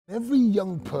Every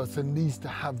young person needs to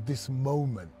have this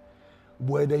moment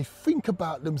where they think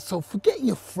about themselves. Forget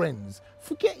your friends,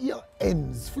 forget your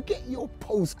ends, forget your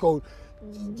postcode.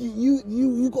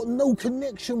 You got no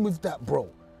connection with that, bro.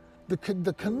 The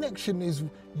connection is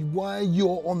why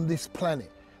you're on this planet.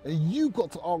 And you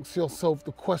got to ask yourself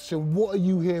the question, what are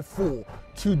you here for,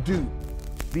 to do?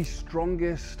 The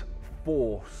strongest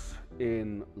force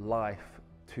in life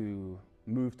to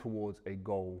move towards a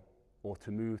goal or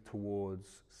to move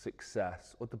towards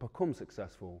success or to become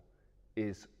successful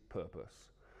is purpose.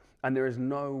 And there is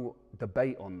no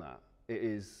debate on that. It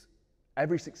is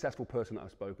every successful person that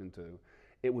I've spoken to,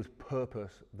 it was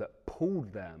purpose that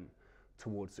pulled them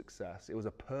towards success. It was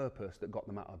a purpose that got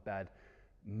them out of bed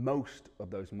most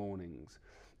of those mornings.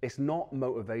 It's not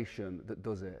motivation that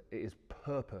does it, it is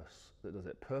purpose that does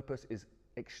it. Purpose is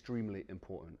extremely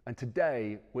important. And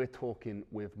today we're talking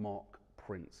with Mark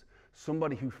Prince,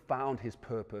 somebody who found his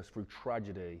purpose through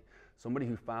tragedy, somebody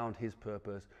who found his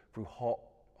purpose through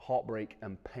heartbreak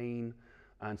and pain,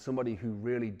 and somebody who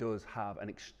really does have an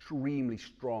extremely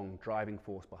strong driving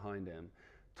force behind him,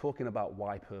 talking about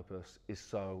why purpose is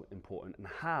so important and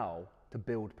how to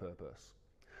build purpose.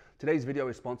 Today's video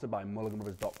is sponsored by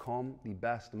Mulliganbrothers.com, the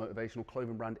best motivational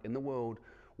clothing brand in the world,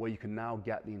 where you can now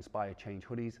get the Inspire Change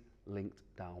hoodies linked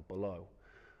down below.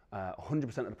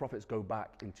 100% of the profits go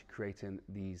back into creating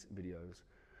these videos.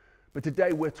 But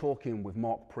today we're talking with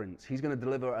Mark Prince. He's going to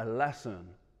deliver a lesson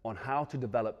on how to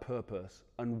develop purpose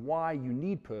and why you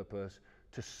need purpose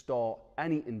to start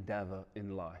any endeavor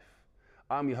in life.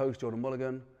 I'm your host, Jordan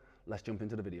Mulligan. Let's jump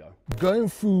into the video. Going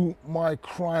through my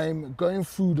crime, going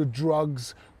through the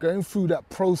drugs, going through that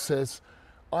process,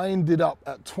 I ended up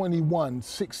at 21,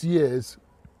 6 years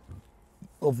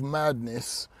of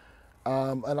madness.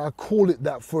 And I call it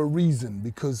that for a reason,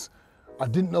 because I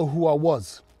didn't know who I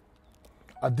was.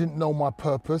 I didn't know my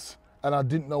purpose, and I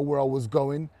didn't know where I was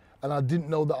going, and I didn't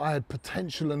know that I had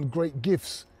potential and great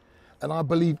gifts. And I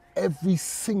believe every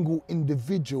single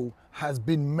individual has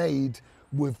been made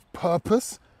with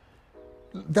purpose.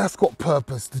 That's got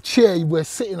purpose. The chair we're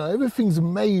sitting on, everything's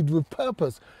made with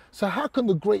purpose. So how can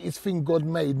the greatest thing God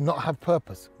made not have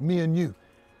purpose? Me and you.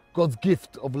 God's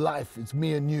gift of life is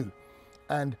me and you.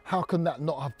 And how can that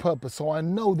not have purpose? So I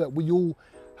know that we all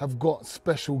have got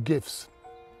special gifts.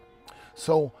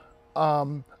 So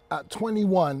at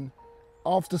 21,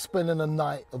 after spending a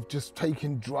night of just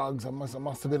taking drugs, I must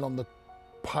have been on the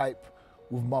pipe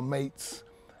with my mates,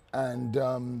 and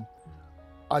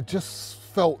I just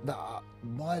felt that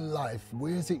my life,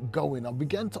 where is it going? I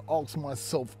began to ask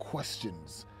myself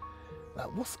questions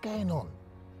like, what's going on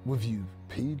with you,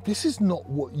 P? This is not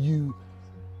what you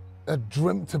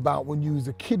dreamt about when you was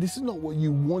a kid. This is not what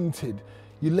you wanted.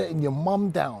 You're letting your mum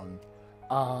down,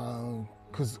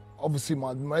 because obviously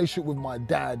my relationship with my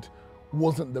dad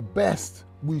wasn't the best.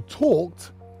 We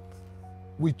talked,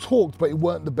 but it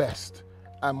weren't the best.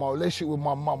 And my relationship with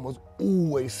my mum was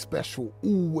always special,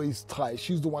 always tight.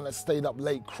 She was the one that stayed up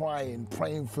late crying,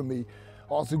 praying for me,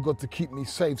 asking God to keep me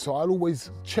safe. So I'd always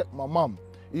check my mum.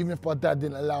 Even if my dad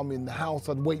didn't allow me in the house,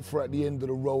 I'd wait for her at the end of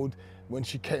the road. When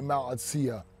she came out, I'd see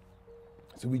her.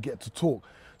 So we get to talk.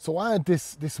 So I had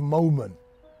this moment,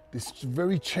 this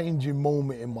very changing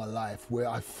moment in my life where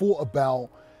I thought about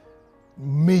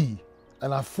me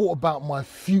and I thought about my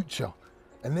future.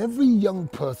 And every young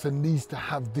person needs to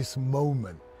have this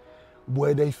moment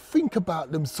where they think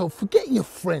about themselves. Forget your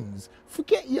friends,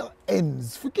 forget your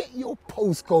ends, forget your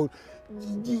postcode.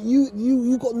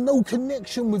 You got no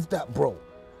connection with that, bro.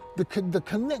 The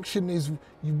connection is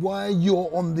why you're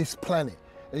on this planet.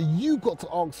 And you got to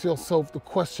ask yourself the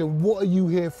question, what are you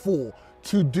here for,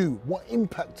 to do? What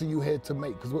impact are you here to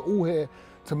make? Because we're all here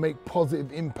to make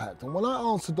positive impact. And when I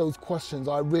answered those questions,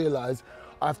 I realized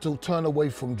I have to turn away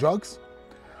from drugs.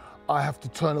 I have to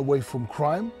turn away from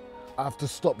crime. I have to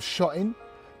stop shotting,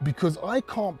 because I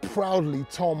can't proudly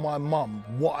tell my mum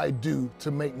what I do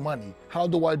to make money. How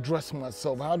do I dress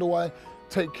myself? How do I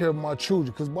take care of my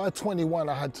children? Because by 21,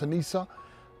 I had Tanisha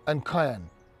and Cayenne.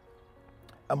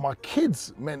 And my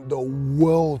kids meant the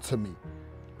world to me,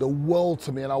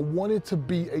 and I wanted to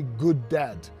be a good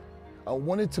dad. I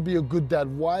wanted to be a good dad.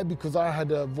 Why? Because I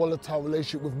had a volatile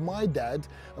relationship with my dad,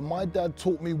 and my dad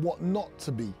taught me what not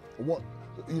to be,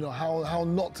 how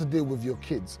not to deal with your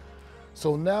kids.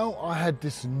 So now I had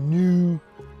this new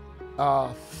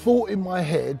thought in my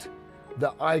head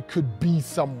that I could be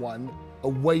someone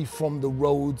away from the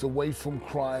roads, away from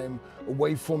crime,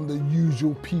 away from the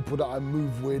usual people that I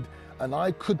move with, and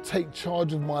I could take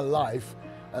charge of my life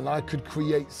and I could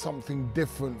create something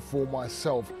different for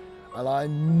myself. And I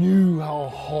knew how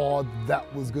hard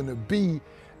that was gonna be,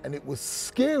 and it was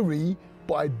scary,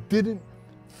 but I didn't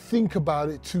think about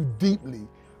it too deeply,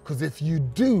 because if you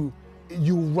do,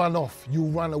 you'll run off, you'll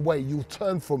run away, you'll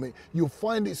turn from it, you'll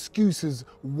find excuses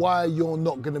why you're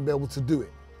not going to be able to do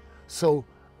it. So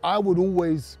I would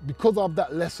always, because of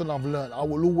that lesson I've learned, I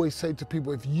will always say to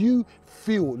people, if you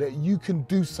feel that you can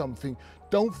do something,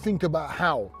 don't think about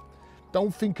how.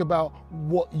 Don't think about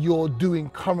what you're doing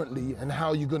currently and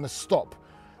how you're going to stop.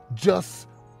 Just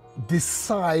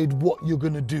decide what you're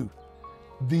going to do.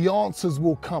 The answers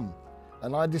will come.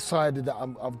 And I decided that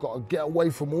I've got to get away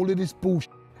from all of this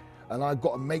bullshit and I've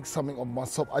got to make something of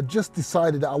myself. I just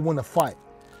decided that I want to fight.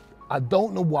 I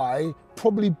don't know why,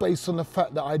 probably based on the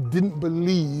fact that I didn't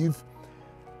believe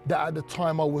that at the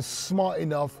time I was smart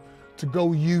enough to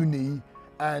go uni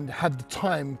and had the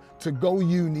time to go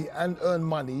uni and earn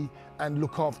money and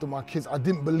look after my kids. I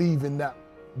didn't believe in that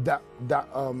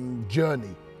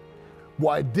journey.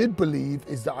 What I did believe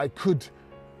is that I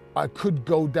could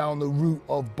go down the route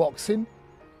of boxing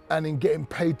and then getting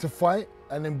paid to fight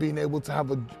and then being able to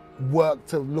have a work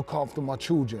to look after my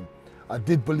children. I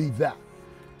did believe that.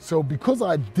 So because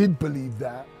I did believe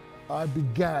that, I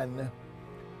began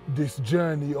this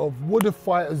journey of what do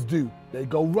fighters do? They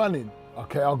go running.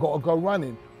 Okay, I gotta go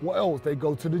running. What else? They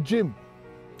go to the gym.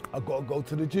 I gotta go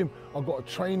to the gym. I gotta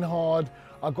train hard.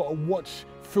 I gotta watch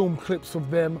film clips of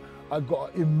them. I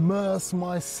gotta immerse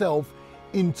myself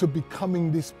into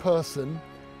becoming this person.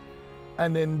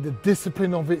 And then the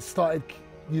discipline of it started,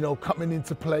 coming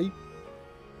into play.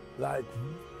 Like,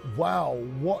 wow,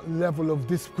 what level of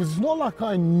this? Because it's not like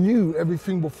I knew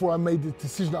everything before I made the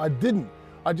decision. I didn't.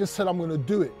 I just said I'm gonna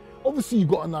do it. Obviously you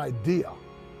got an idea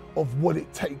of what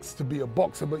it takes to be a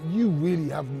boxer, but you really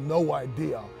have no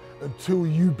idea until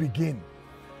you begin.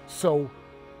 So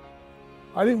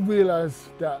I didn't realize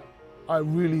that I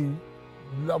really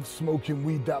loved smoking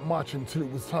weed that much until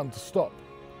it was time to stop.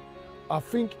 I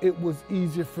think it was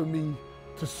easier for me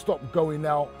to stop going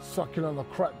out, sucking on a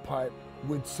crack pipe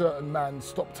with certain men,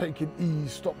 stop taking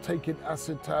E's, stop taking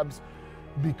acid tabs,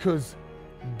 because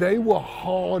they were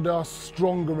harder,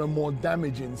 stronger and more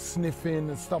damaging, sniffing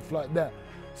and stuff like that.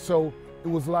 So it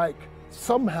was like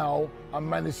somehow I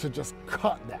managed to just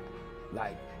cut that.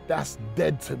 Like, that's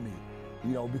dead to me,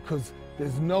 because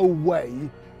there's no way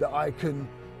that I can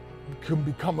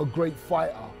become a great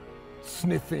fighter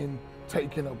sniffing,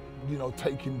 taking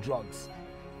drugs.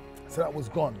 So that was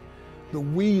gone. The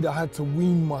weed, I had to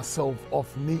wean myself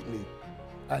off neatly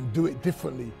and do it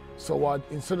differently. So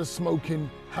instead of smoking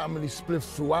how many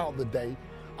spliffs throughout the day,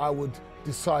 I would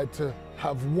decide to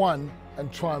have one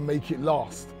and try and make it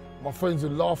last. My friends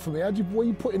would laugh at me, what are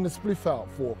you putting the spliff out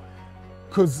for?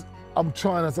 Because I'm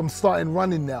starting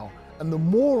running now. And the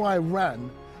more I ran,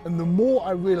 and the more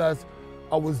I realized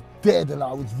I was dead and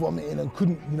I was vomiting and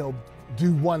couldn't,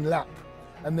 do one lap.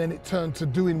 And then it turned to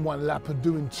doing one lap and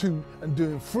doing two and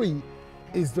doing three,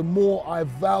 is the more I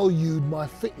valued my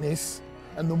fitness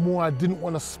and the more I didn't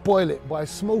want to spoil it by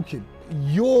smoking.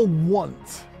 Your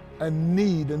want and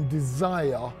need and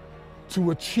desire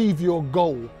to achieve your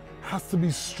goal has to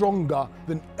be stronger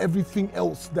than everything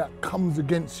else that comes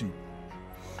against you.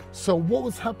 So what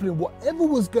was happening, whatever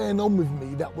was going on with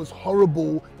me that was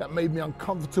horrible, that made me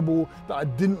uncomfortable, that I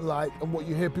didn't like, and what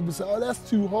you hear people say, oh, that's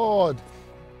too hard.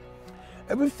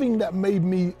 Everything that made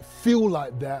me feel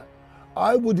like that,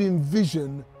 I would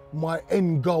envision my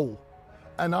end goal.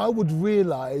 And I would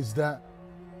realize that,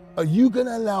 are you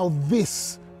gonna allow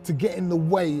this to get in the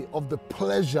way of the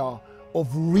pleasure of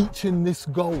reaching this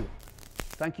goal?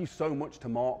 Thank you so much to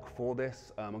Mark for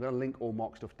this. I'm gonna link all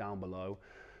Mark's stuff down below.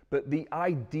 But the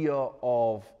idea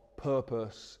of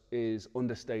purpose is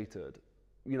understated.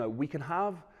 We can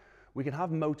have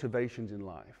motivations in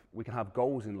life, we can have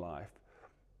goals in life,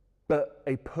 but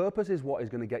a purpose is what is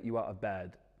gonna get you out of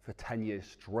bed for 10 years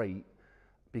straight,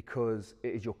 because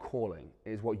it is your calling.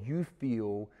 It is what you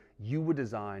feel you were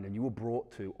designed and you were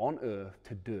brought to on earth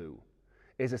to do.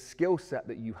 It is a skill set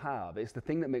that you have. It's the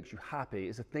thing that makes you happy.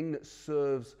 It's the thing that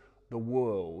serves the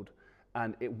world,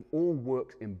 and it all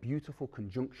works in beautiful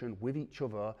conjunction with each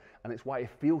other, and it's why it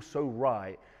feels so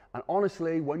right. And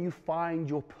honestly, when you find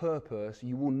your purpose,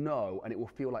 you will know, and it will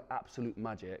feel like absolute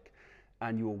magic,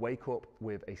 and you will wake up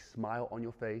with a smile on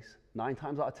your face. 9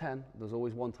 times out of 10, there's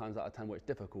always 1 time out of 10 where it's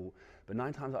difficult, but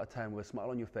 9 times out of 10 with a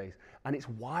smile on your face, and it's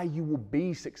why you will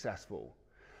be successful.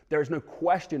 There is no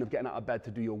question of getting out of bed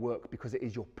to do your work, because it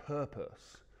is your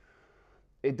purpose.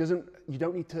 You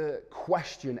don't need to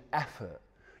question effort.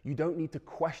 You don't need to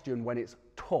question when it's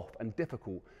tough and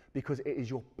difficult, because it is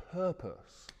your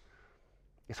purpose.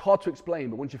 It's hard to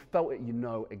explain, but once you've felt it, you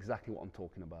know exactly what I'm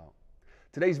talking about.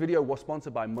 Today's video was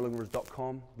sponsored by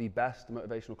Mulliganbrothers.com, the best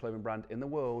motivational clothing brand in the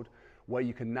world, where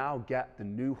you can now get the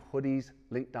new hoodies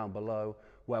linked down below,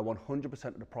 where 100%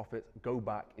 of the profits go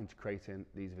back into creating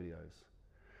these videos.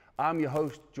 I'm your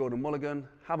host, Jordan Mulligan.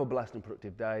 Have a blessed and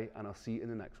productive day, and I'll see you in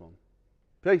the next one.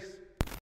 Peace.